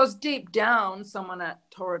because deep down, someone at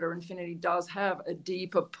toroid or infinity does have a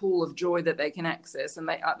deeper pool of joy that they can access, and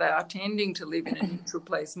they are tending to live in a neutral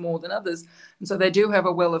place more than others. And so they do have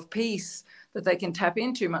a well of peace that they can tap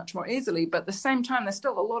into much more easily. But at the same time, there's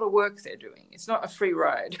still a lot of work they're doing. It's not a free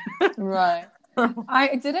ride. Right.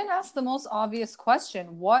 I didn't ask the most obvious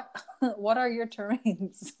question. What are your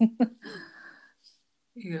terrains?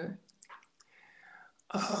 Yeah.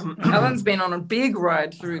 Alan's been on a big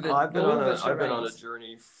ride through the. I've been on a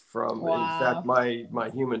journey from. In fact, my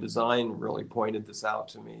human design really pointed this out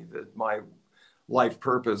to me, that my life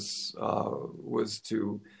purpose was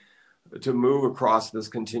to move across this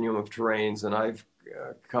continuum of terrains, and I've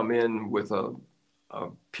come in with a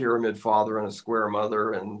pyramid father and a square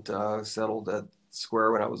mother, and settled at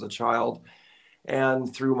square when I was a child.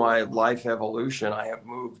 And through my life evolution, I have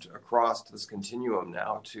moved across this continuum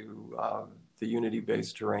now to the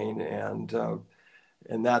unity-based terrain, and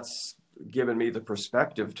that's given me the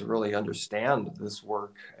perspective to really understand this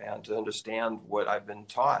work and to understand what I've been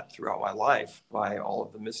taught throughout my life by all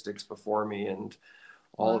of the mystics before me and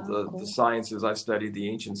all of the sciences. I've studied the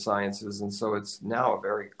ancient sciences, and so it's now a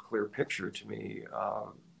very clear picture to me,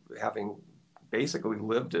 having basically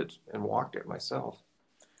lived it and walked it myself.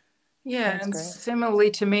 Yeah, that's and great.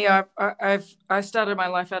 Similarly to me, I started my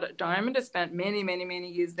life out at Diamond. I spent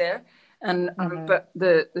many years there, and but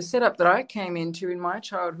the setup that I came into in my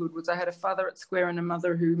childhood was I had a father at square and a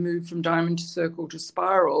mother who moved from Diamond to circle to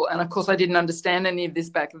spiral, and of course I didn't understand any of this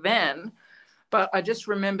back then. But I just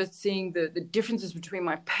remember seeing the differences between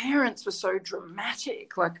my parents were so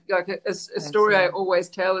dramatic. Like a story I always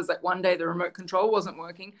tell is that one day the remote control wasn't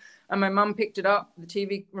working, and my mum picked it up, the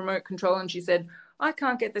TV remote control, and she said, I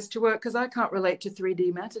can't get this to work because I can't relate to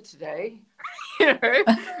 3D matter today.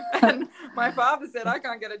 And my father said, I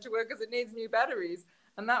can't get it to work because it needs new batteries.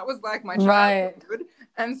 And that was like my childhood. Right.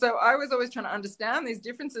 And so I was always trying to understand these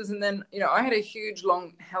differences. And then, I had a huge,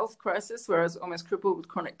 long health crisis where I was almost crippled with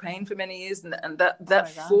chronic pain for many years. And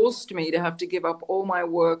that forced me to have to give up all my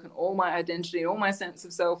work and all my identity, all my sense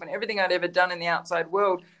of self and everything I'd ever done in the outside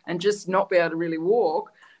world and just not be able to really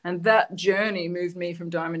walk. And that journey moved me from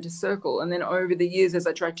Diamond to Circle. And then over the years, as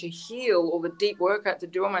I tried to heal all the deep work I had to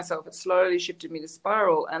do on myself, it slowly shifted me to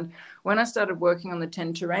Spiral. And when I started working on the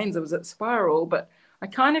 10 terrains, I was at Spiral, but I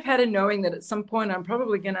kind of had a knowing that at some point I'm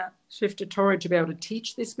probably going to shift to Toroid to be able to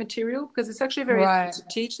teach this material, because it's actually very hard to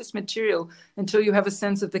teach this material until you have a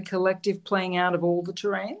sense of the collective playing out of all the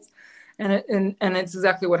terrains. And it's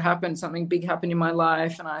exactly what happened. Something big happened in my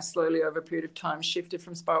life, and I slowly, over a period of time, shifted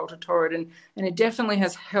from Spiral to Toroid. And it definitely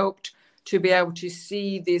has helped to be able to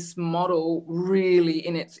see this model really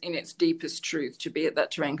in its deepest truth, to be at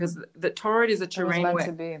that terrain, because the Toroid is a terrain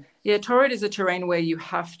Toroid is a terrain where you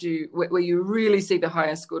have to, where you really see the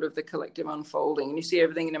highest good of the collective unfolding, and you see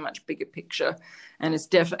everything in a much bigger picture. And it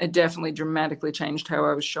definitely dramatically changed how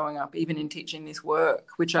I was showing up, even in teaching this work,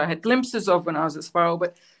 which I had glimpses of when I was at Spiral.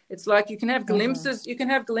 But it's like you can have glimpses, you can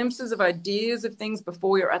have glimpses of ideas of things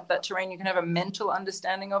before you're at that terrain. You can have a mental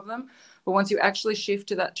understanding of them. But once you actually shift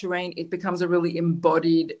to that terrain, it becomes a really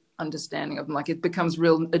embodied understanding of them. Like it becomes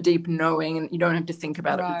a deep knowing, and you don't have to think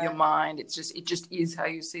about it with your mind. It just is how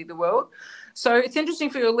you see the world. So it's interesting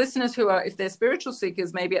for your listeners who are, if they're spiritual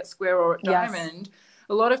seekers, maybe at Square or at Diamond,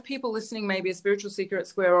 a lot of people listening may be a spiritual seeker at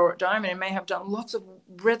Square or at Diamond and may have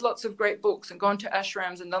read lots of great books and gone to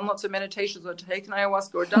ashrams and done lots of meditations or taken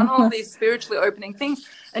ayahuasca or done all these spiritually opening things.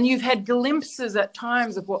 And you've had glimpses at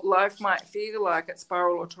times of what life might feel like at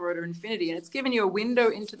Spiral or Toyota Infinity. And it's given you a window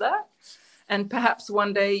into that. And perhaps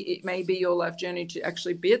one day it may be your life journey to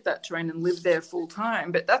actually be at that terrain and live there full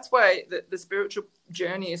time. But that's why the spiritual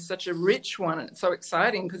journey is such a rich one. And it's so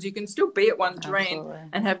exciting because you can still be at one terrain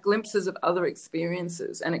and have glimpses of other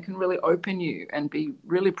experiences. And it can really open you and be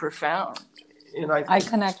really profound. And I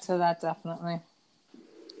connect to that definitely.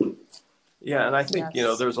 Yeah, and I think,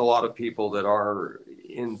 Yes. there's a lot of people that are,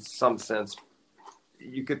 in some sense,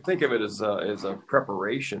 you could think of it as a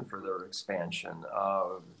preparation for their expansion.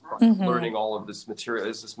 Learning all of this material.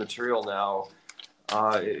 Is this material now?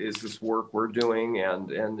 Is this work we're doing?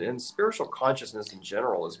 And spiritual consciousness in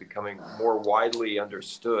general is becoming more widely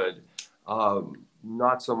understood.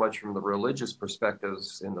 Not so much from the religious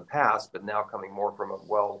perspectives in the past, but now coming more from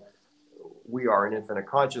we are an infinite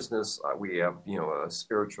consciousness. We have, a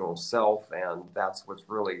spiritual self, and that's what's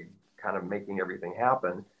really kind of making everything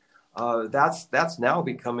happen. That's now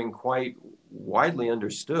becoming quite widely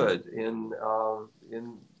understood in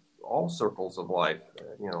all circles of life,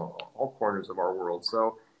 all corners of our world.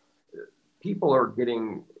 So people are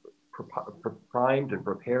getting primed and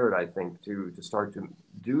prepared, I think, to start to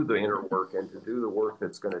do the inner work and to do the work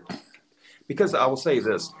that's going to. Because I will say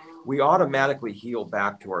this, we automatically heal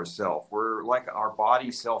back to ourself. We're like our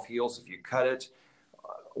body self-heals. If you cut it,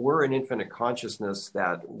 we're an infinite consciousness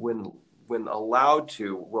that when allowed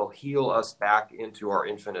to, will heal us back into our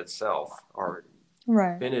infinite self, our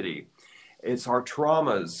infinity. It's our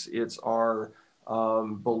traumas, it's our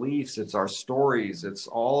beliefs, it's our stories, it's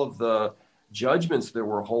all of the judgments that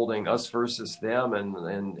we're holding, us versus them,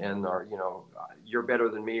 and our, you're better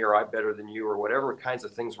than me, or I'm better than you, or whatever kinds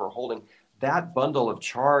of things we're holding. That bundle of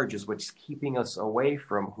charge is what's keeping us away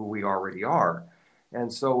from who we already are.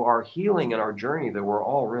 And so our healing and our journey that we're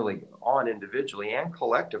all really on individually and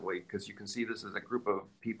collectively, because you can see this as a group of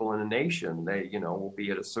people in a nation, they, will be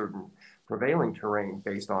at a certain prevailing terrain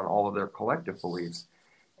based on all of their collective beliefs.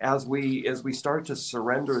 As we start to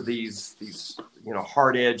surrender these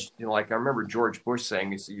hard-edged, like I remember George Bush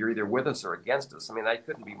saying, you're either with us or against us. I mean, that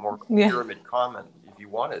couldn't be more pyramid comment if you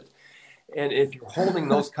wanted. And if you're holding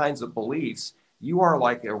those kinds of beliefs, you are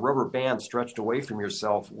like a rubber band stretched away from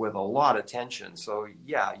yourself with a lot of tension. So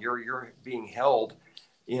yeah, you're being held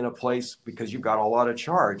in a place because you've got a lot of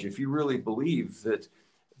charge. If you really believe that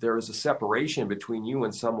there is a separation between you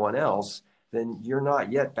and someone else, then you're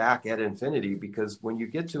not yet back at infinity, because when you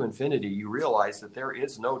get to infinity, you realize that there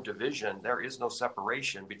is no division, there is no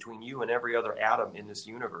separation between you and every other atom in this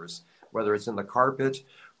universe, whether it's in the carpet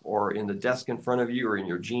or in the desk in front of you or in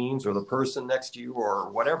your jeans or the person next to you or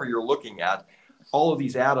whatever you're looking at. All of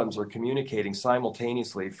these atoms are communicating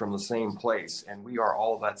simultaneously from the same place, and we are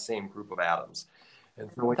all that same group of atoms. And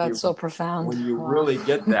so that's so profound. When you really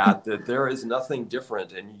get that there is nothing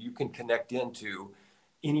different, and you can connect into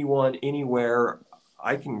anyone, anywhere.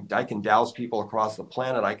 I can douse people across the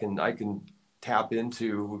planet. I can tap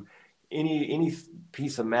into any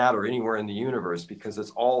piece of matter anywhere in the universe, because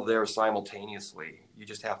it's all there simultaneously. You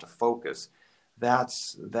just have to focus.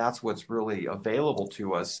 That's what's really available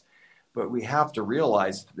to us. But we have to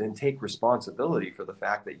realize and take responsibility for the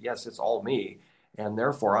fact that, yes, it's all me. And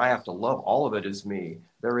therefore, I have to love all of it as me.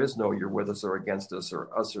 There is no you're with us or against us or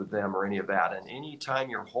them or any of that. And anytime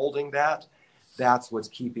you're holding that, that's what's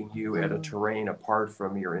keeping you at a terrain apart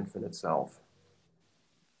from your infinite self.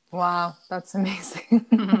 Wow, that's amazing.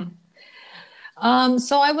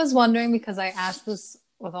 So I was wondering, because I asked this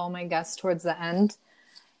with all my guests towards the end,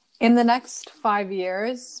 in the next 5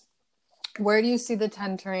 years, where do you see the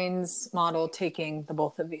 10 Terrains model taking the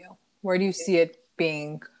both of you? Where do you see it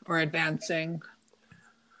being or advancing?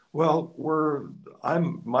 Well,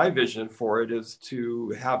 my vision for it is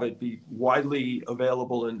to have it be widely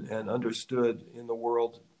available and understood in the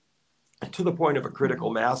world to the point of a critical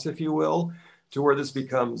mass, if you will, to where this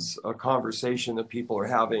becomes a conversation that people are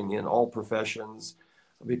having in all professions,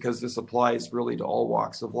 because this applies really to all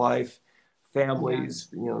walks of life, families,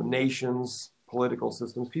 nations, political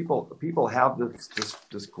systems. People have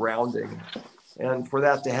this grounding, and for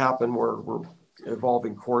that to happen, we're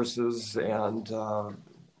evolving courses and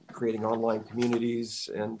creating online communities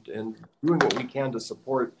and doing what we can to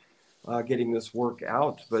support getting this work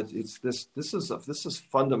out. But this is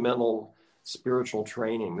fundamental spiritual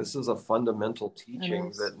training. This is a fundamental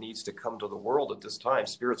teaching that needs to come to the world at this time.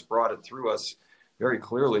 Spirit's brought it through us very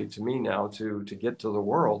clearly to me now to get to the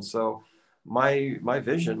world. So my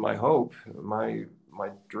vision, my hope, my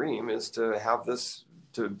dream is to have this,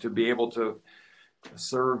 to be able to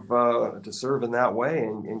serve in that way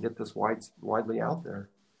and get this widely out there.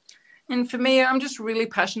 And for me, I'm just really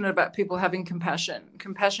passionate about people having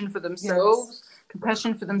compassion for themselves,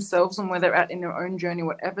 compassion for themselves and where they're at in their own journey,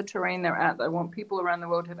 whatever terrain they're at. I want people around the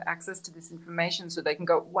world to have access to this information so they can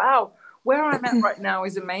go, wow, where I'm at right now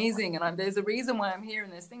is amazing. And there's a reason why I'm here.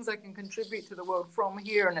 And there's things I can contribute to the world from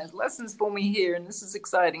here. And there's lessons for me here. And this is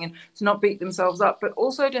exciting. And to not beat themselves up, but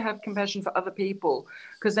also to have compassion for other people,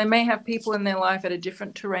 because they may have people in their life at a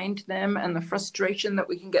different terrain to them, and the frustration that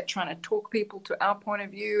we can get trying to talk people to our point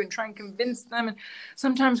of view and try and convince them. And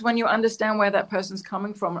sometimes when you understand where that person's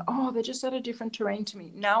coming from, oh, they're just at a different terrain to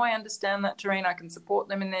me. Now I understand that terrain. I can support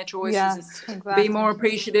them in their choices, and be more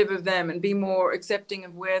appreciative of them and be more accepting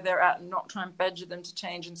of where they're at, and not try and badger them to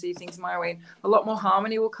change and see things my way. A lot more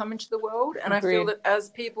harmony will come into the world. And I feel that as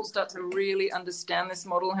people start to really understand this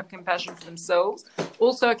model and have compassion for themselves,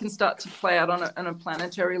 also it can start to play out on a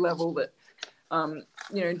planetary level that,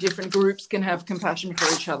 different groups can have compassion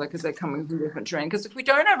for each other because they're coming from different terrain. Because if we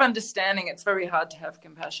don't have understanding, it's very hard to have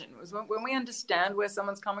compassion. When we understand where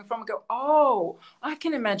someone's coming from and go, oh, I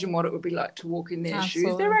can imagine what it would be like to walk in their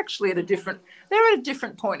shoes. They're actually at a different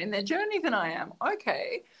point in their journey than I am.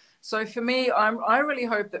 Okay. So for me, I really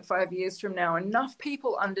hope that 5 years from now, enough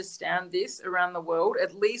people understand this around the world,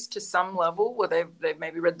 at least to some level, where they've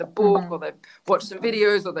maybe read the book, or they've watched some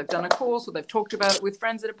videos, or they've done a course, or they've talked about it with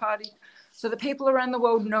friends at a party. So the people around the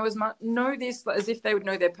world know this as if they would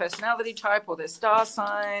know their personality type, or their star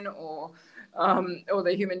sign, or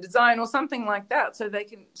their human design, or something like that. So they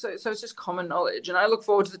can. So it's just common knowledge. And I look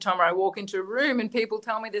forward to the time where I walk into a room and people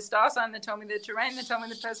tell me their star sign, they tell me their terrain, they tell me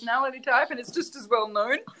their personality type, and it's just as well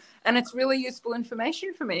known. And it's really useful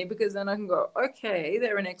information for me, because then I can go, okay,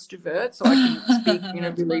 they're an extrovert, so I can speak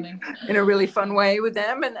in a really fun way with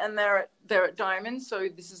them, and they're at Diamond, so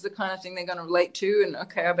this is the kind of thing they're going to relate to. And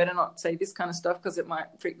okay, I better not say this kind of stuff because it might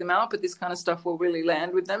freak them out, but this kind of stuff will really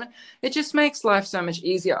land with them. And it just makes life so much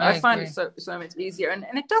easier. I find it so much easier, and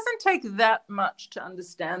it doesn't take that much to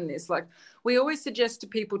understand this. Like, we always suggest to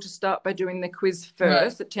people to start by doing the quiz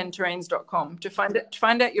first at 10terrains.com to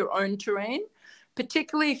find out your own terrain.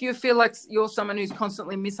 Particularly if you feel like you're someone who's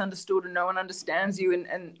constantly misunderstood and no one understands you.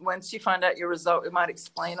 And once you find out your result, it might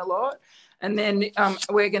explain a lot. And then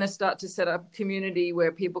we're going to start to set up a community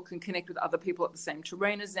where people can connect with other people at the same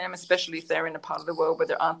terrain as them, especially if they're in a part of the world where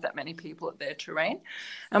there aren't that many people at their terrain.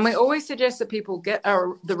 And we always suggest that people get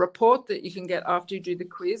the report that you can get after you do the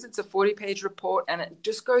quiz. It's a 40-page report, and it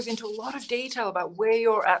just goes into a lot of detail about where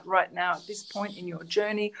you're at right now at this point in your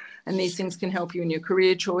journey. And these things can help you in your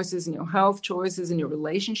career choices and your health choices and your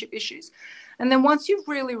relationship issues. And then once you've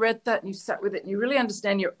really read that and you sat with it and you really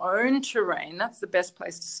understand your own terrain, that's the best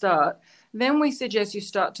place to start. Then we suggest you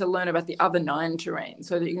start to learn about the other 9 terrains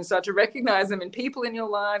so that you can start to recognize them in people in your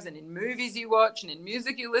lives, and in movies you watch, and in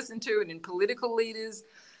music you listen to, and in political leaders.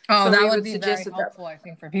 Oh, so that would be very helpful, I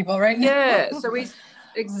think, for people right now. Yeah, so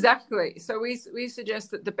exactly. So we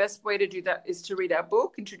suggest that the best way to do that is to read our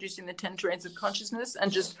book, Introducing the 10 Terrains of Consciousness,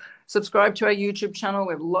 and just subscribe to our YouTube channel.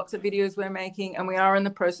 We have lots of videos we're making, and we are in the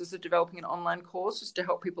process of developing an online course just to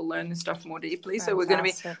help people learn this stuff more deeply. Fantastic. So we're going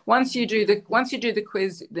to be, once you do the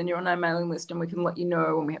quiz, then you're on our mailing list, and we can let you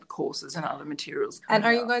know when we have courses and other materials. And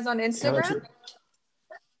are you guys on Instagram?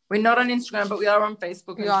 We're not on Instagram, but we are on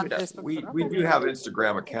Facebook and Twitter. Facebook. We do have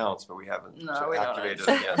Instagram accounts, but we haven't activated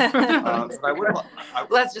it yet.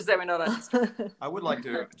 Let's just say we're not on Instagram. I would like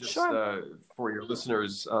to just, for your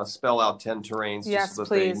listeners, spell out 10 terrains, yes, just so that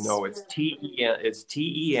please. they know it's TEN. It's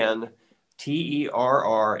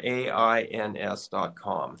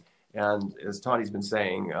TENTERRAINS.com. And as Tani's been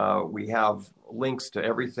saying, we have links to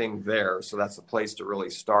everything there. So that's a place to really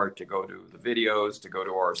start, to go to the videos, to go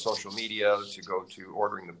to our social media, to go to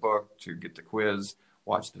ordering the book, to get the quiz,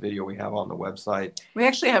 watch the video we have on the website. We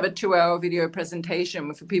actually have a 2-hour video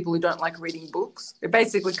presentation for people who don't like reading books. It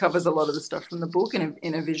basically covers a lot of the stuff from the book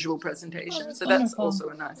in a visual presentation. Oh, so that's also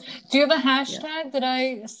a nice. Do you have a hashtag? Yeah. Did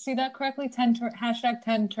I see that correctly? Hashtag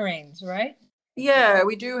 10 terrains, right? Yeah,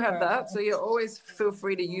 we do have that. So you always feel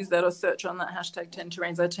free to use that or search on that hashtag 10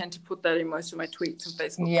 terrains. I tend to put that in most of my tweets and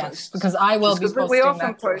Facebook posts. Because I will be posting we often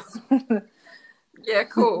that. Post. Yeah,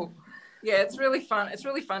 cool. Yeah, it's really fun. It's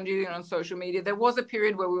really fun doing it on social media. There was a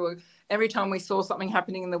period where every time we saw something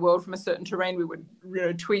happening in the world from a certain terrain, we would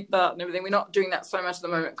tweet that and everything. We're not doing that so much at the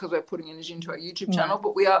moment because we're putting energy into our YouTube channel,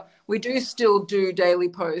 but we do still do daily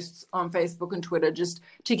posts on Facebook and Twitter just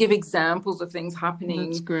to give examples of things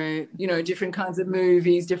happening. That's great. Different kinds of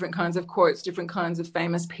movies, different kinds of quotes, different kinds of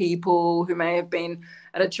famous people who may have been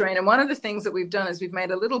at a terrain. And one of the things that we've done is we've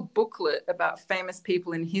made a little booklet about famous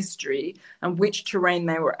people in history and which terrain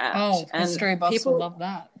they were at. Oh, history buffs would love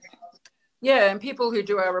that. Yeah, and people who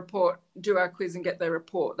do our quiz and get their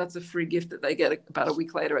report, that's a free gift that they get about a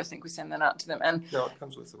week later. I think we send that out to them. And No, it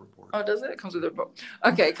comes with the report. oh, does it? It comes with the report.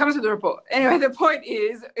 Okay, it comes with the report. Anyway, the point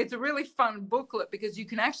is, it's a really fun booklet because you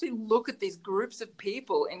can actually look at these groups of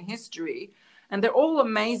people in history, and they're all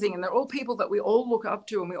amazing, and they're all people that we all look up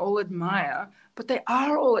to and we all admire, but they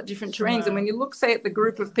are all at different terrains. And when you look, say, at the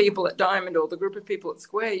group of people at Diamond or the group of people at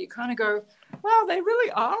Square, you kind of go, wow, they really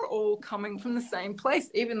are all coming from the same place,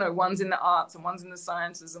 even though one's in the arts and one's in the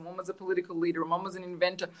sciences and one was a political leader and one was an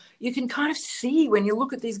inventor. You can kind of see when you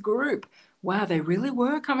look at this group, wow, they really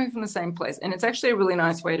were coming from the same place. And it's actually a really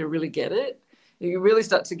nice way to really get it. You really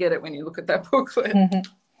start to get it when you look at that booklet. Mm-hmm.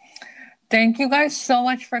 Thank you guys so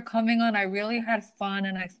much for coming on. I really had fun,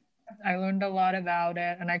 and I learned a lot about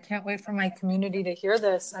it, and I can't wait for my community to hear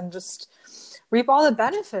this and just reap all the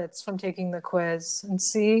benefits from taking the quiz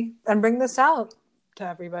and bring this out to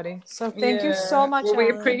everybody. So thank you so much. Well,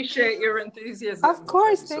 we Ellen. appreciate your enthusiasm. Of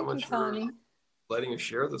course. Thank so you, much Tani. for letting us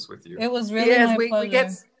share this with you. It was really my pleasure.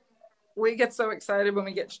 We get so excited when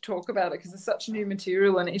we get to talk about it because it's such new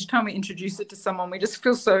material, and each time we introduce it to someone, we just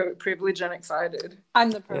feel so privileged and excited.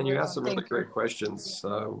 I'm the privileged. And you asked some really great questions.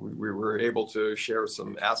 We were able to share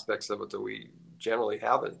some aspects of it that we generally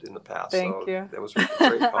haven't in the past. Thank you. That was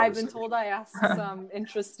really great. I've been told I asked some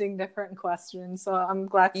interesting, different questions, so I'm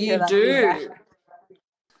glad to hear that. You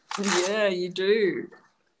do. Yeah, you do.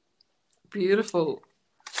 Beautiful.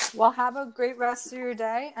 Well, have a great rest of your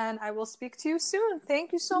day, and I will speak to you soon.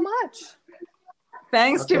 Thank you so much.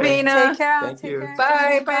 Thanks, Davina. Take care. Thank you.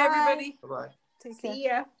 Bye. Bye, everybody. Bye-bye. Take care. See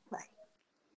ya.